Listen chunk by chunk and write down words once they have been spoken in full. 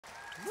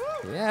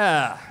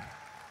Yeah.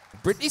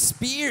 Britney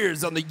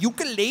Spears on the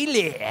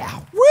ukulele.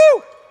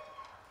 Woo!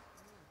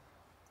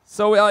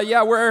 So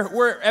yeah,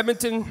 we're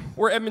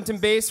Edmonton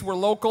based. We're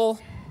local.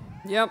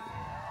 Yep.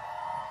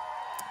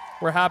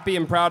 We're happy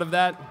and proud of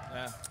that.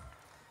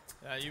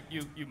 Yeah.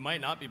 You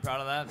might not be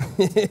proud of that.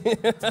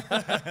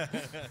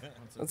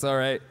 That's all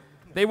right.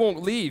 They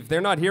won't leave. They're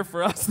not here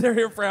for us. They're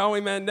here for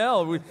Howie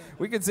Mandel.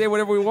 We can say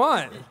whatever we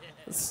want.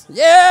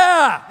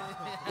 Yeah!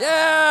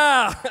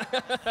 Yeah!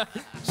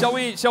 Shall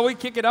we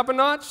kick it up a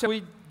notch? Shall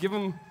we give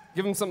him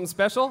something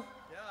special?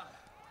 Yeah.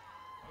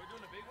 Are we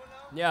doing a big one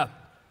now? Yeah.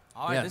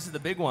 All right, This is the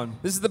big one.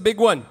 This is the big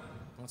one.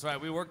 That's right.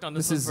 We worked on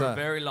this for a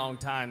very long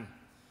time.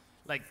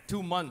 Like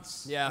 2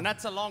 months. Yeah. And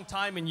that's a long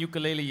time in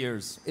ukulele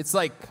years. It's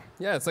like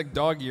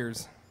dog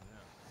years.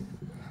 Yeah.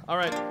 All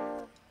right.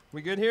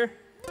 We good here?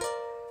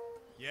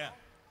 Yeah.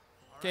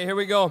 Okay, here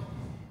we go.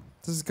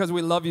 This is because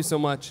we love you so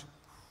much.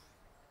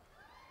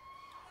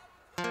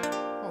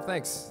 Oh,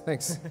 thanks.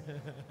 Thanks.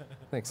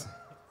 Thanks.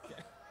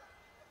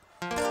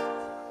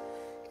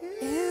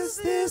 Is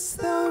this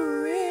the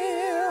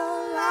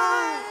real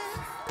life?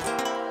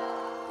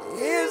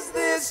 Is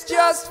this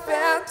just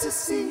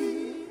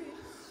fantasy?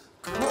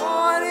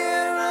 Caught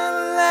in a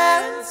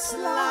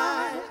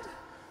landslide,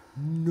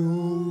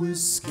 no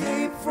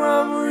escape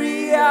from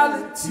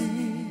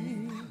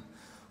reality.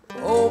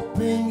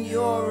 Open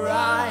your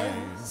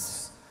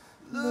eyes,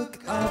 look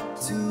up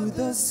to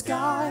the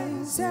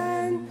skies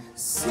and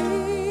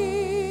see.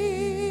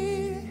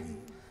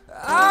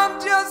 I'm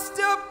just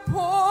a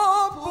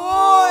poor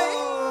boy,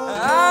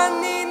 I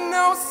need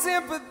no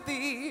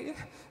sympathy,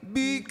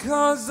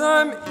 because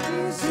I'm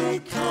easy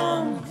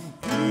come,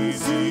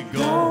 easy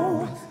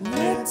go,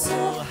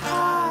 little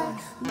high,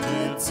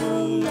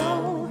 little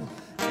low.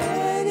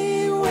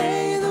 Any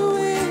way the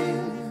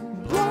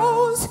wind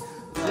blows,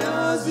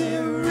 does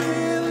it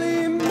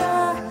really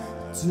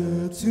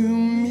matter to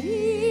me?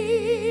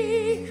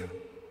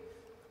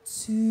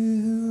 To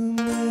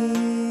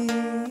me.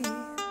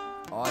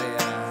 Oh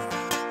yeah.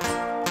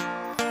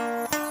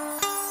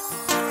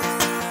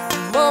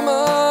 Mama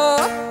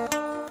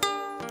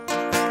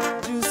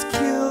just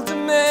killed a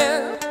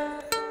man,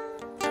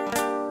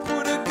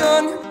 put a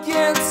gun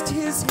against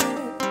his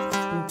head,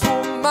 and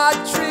pulled my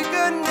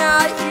trigger, now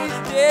he's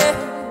dead.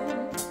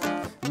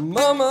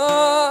 Mama,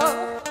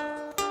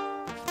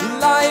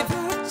 life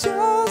had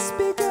just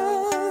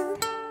begun,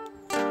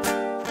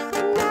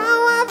 and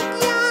now I've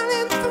gone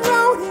and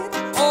thrown it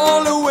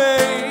all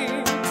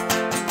away.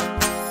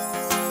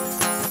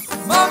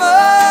 Mama,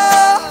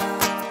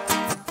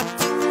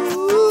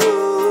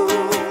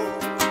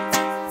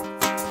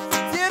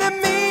 didn't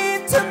mean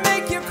to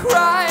make you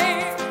cry.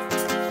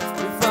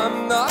 If I'm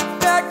not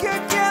back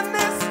again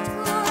this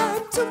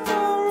time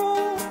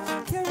tomorrow,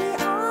 carry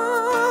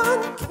on,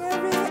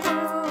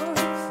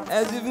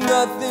 as if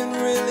nothing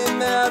really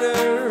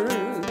matters.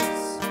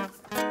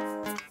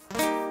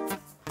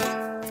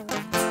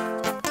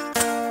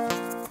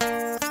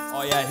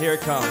 Oh yeah, here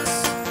it comes.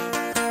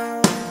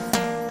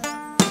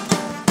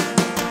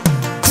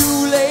 Too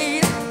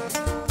late,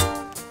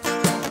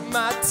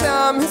 my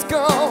time has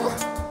gone.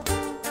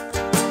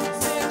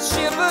 Sent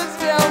shivers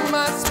down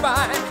my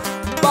spine,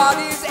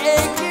 body's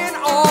aching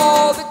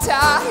all the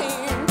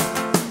time.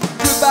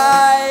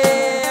 Goodbye,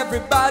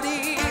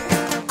 everybody.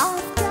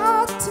 I've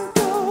got to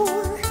go.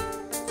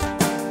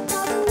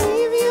 Gotta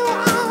leave you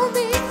all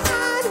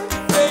behind and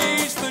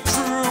face the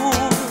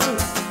truth.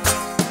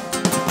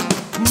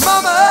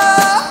 Mama,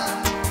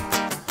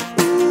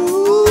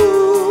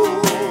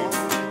 ooh,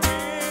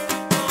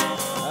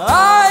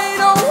 I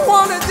don't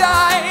wanna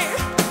die.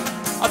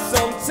 I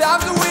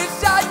sometimes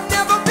wish I'd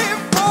never been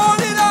born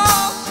at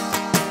all.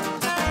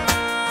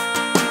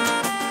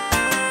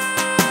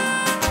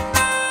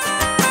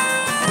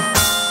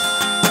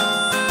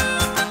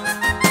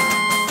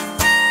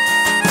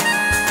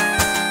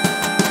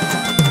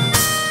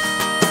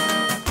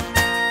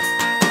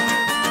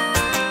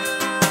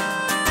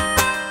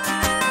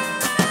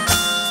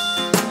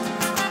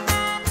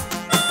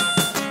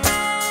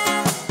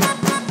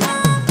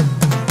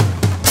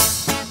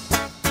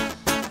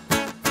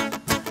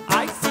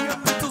 I see a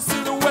little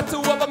silhouette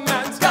of a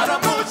man.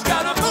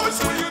 Scaramouche,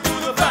 will you do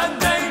the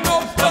fandango?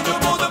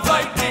 Thunderbolt of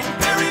lightning,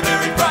 very,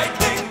 very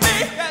frightening me.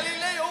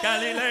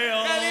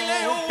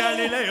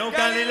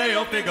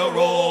 Galileo,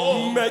 Figaro.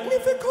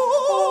 Magnifico.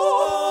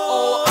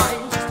 Oh,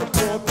 I'm just a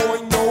poor boy,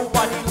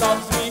 nobody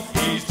loves me.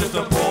 He's just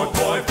a poor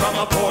boy from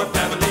a poor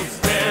family,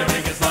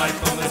 sparing his life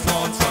from this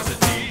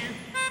monstrosity.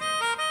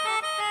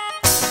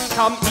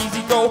 Come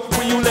easy, go,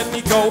 will you let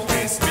me go?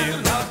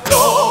 Bismillah,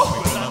 go. We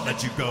will not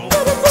let you go.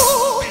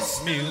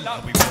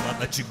 Bismillah, we will not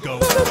let you go.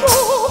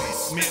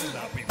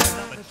 Bismillah, we will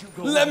not let you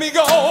go. Let me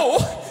go,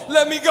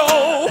 let me go,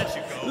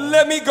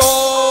 let me go.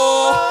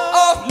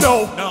 Oh,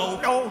 no.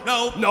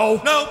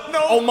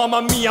 Oh,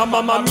 mamma mia,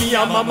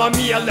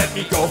 let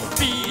me go.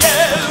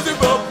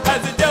 Beelzebub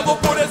has the devil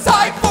put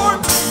aside for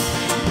me.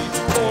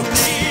 For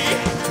me,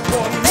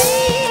 for me.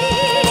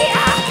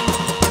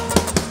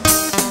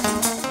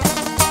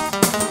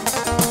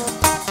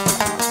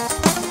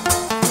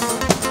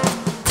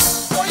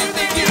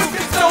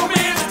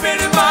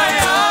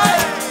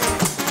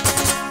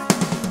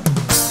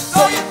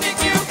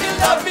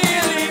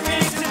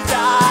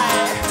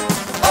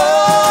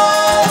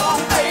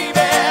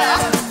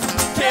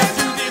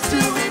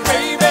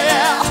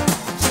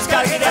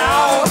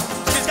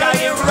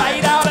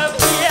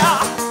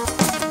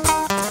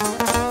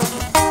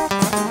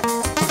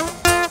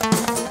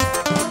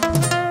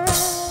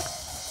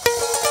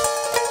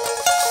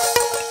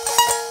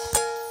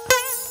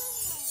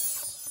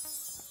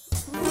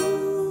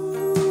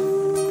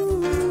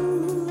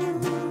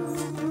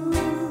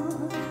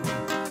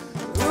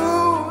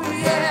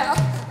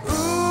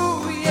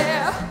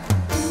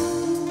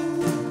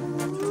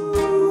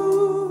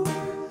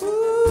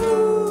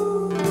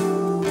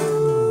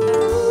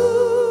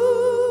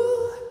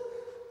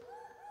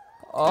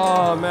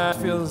 Oh man, it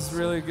feels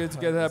really good to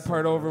get that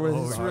part over with.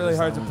 It's really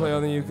hard to play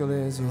on the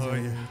ukulele. Oh,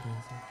 yeah.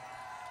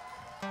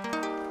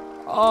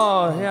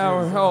 Oh yeah,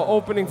 we're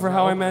opening for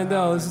Howie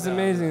Mandel. This is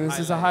amazing. This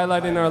is a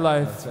highlight in our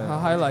life. A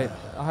highlight.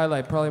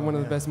 Probably one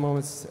of the best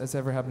moments that's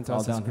ever happened to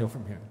us. All downhill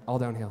from here. All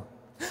downhill.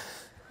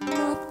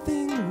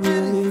 Nothing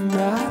really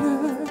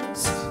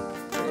matters.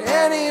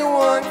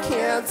 Anyone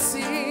can't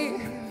see.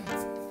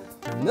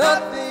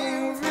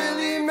 Nothing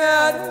really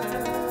matters.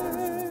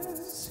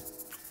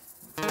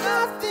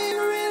 Nothing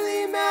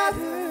really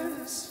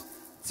matters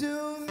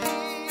to me.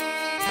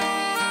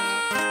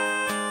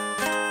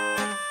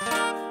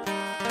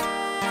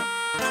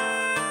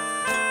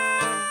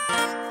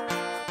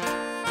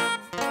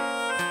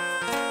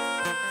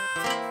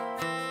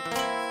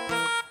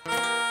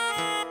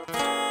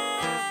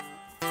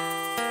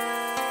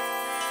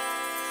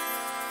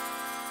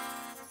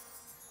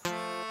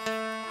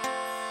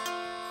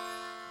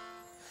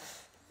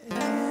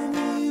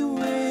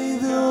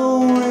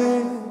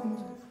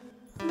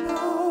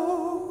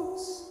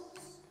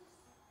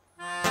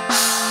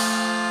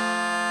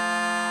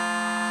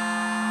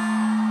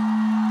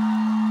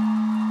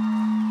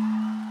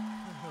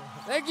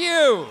 Thank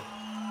you.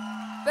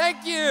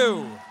 Thank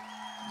you.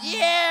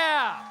 Yeah.